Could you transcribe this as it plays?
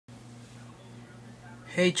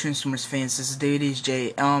Hey Transformers fans, this is David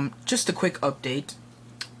J. Just a quick update.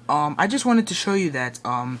 I just wanted to show you that,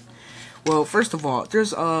 well, first of all,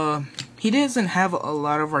 he doesn't have a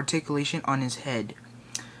lot of articulation on his head.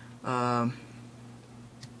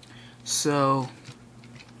 So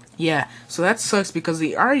that sucks because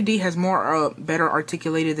the RED has more, better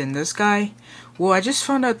articulated than this guy. Well, I just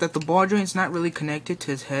found out that the ball joint's not really connected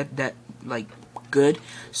to his head that, good,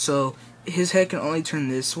 so his head can only turn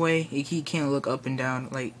this way. He can't look up and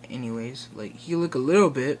down, anyways. He look a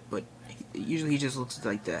little bit, but usually he just looks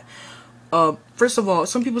like that. First of all,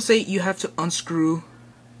 some people say you have to unscrew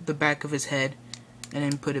the back of his head and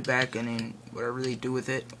then put it back and then whatever they do with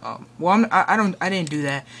it. Well, I didn't do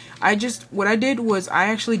that. What I did was I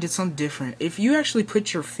actually did something different. If you actually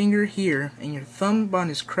put your finger here and your thumb on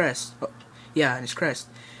his crest, on his crest,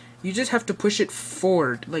 you just have to push it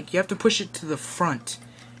forward. You have to push it to the front.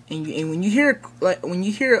 And when you hear a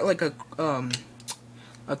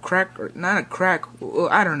crack, or not a crack, well,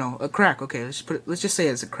 I don't know, a crack. Okay, let's just say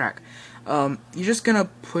it's a crack. You're just gonna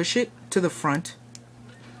push it to the front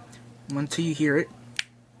until you hear it.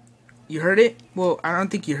 You heard it? Well, I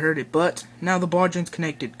don't think you heard it, but now the ball joint's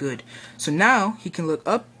connected. Good. So now he can look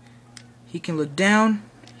up, he can look down,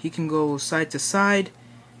 he can go side to side,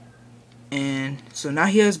 and so now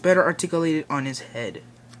he has better articulated on his head.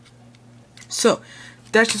 So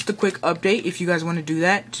that's just a quick update. If you guys want to do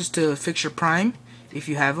that, just to fix your prime, if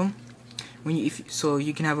you have them, so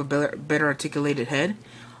you can have a better articulated head.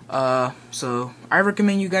 So I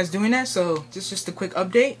recommend you guys doing that. So this is just a quick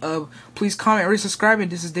update. Please comment, rate, subscribe,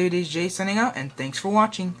 and this is David J signing out, and thanks for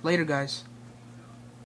watching. Later, guys.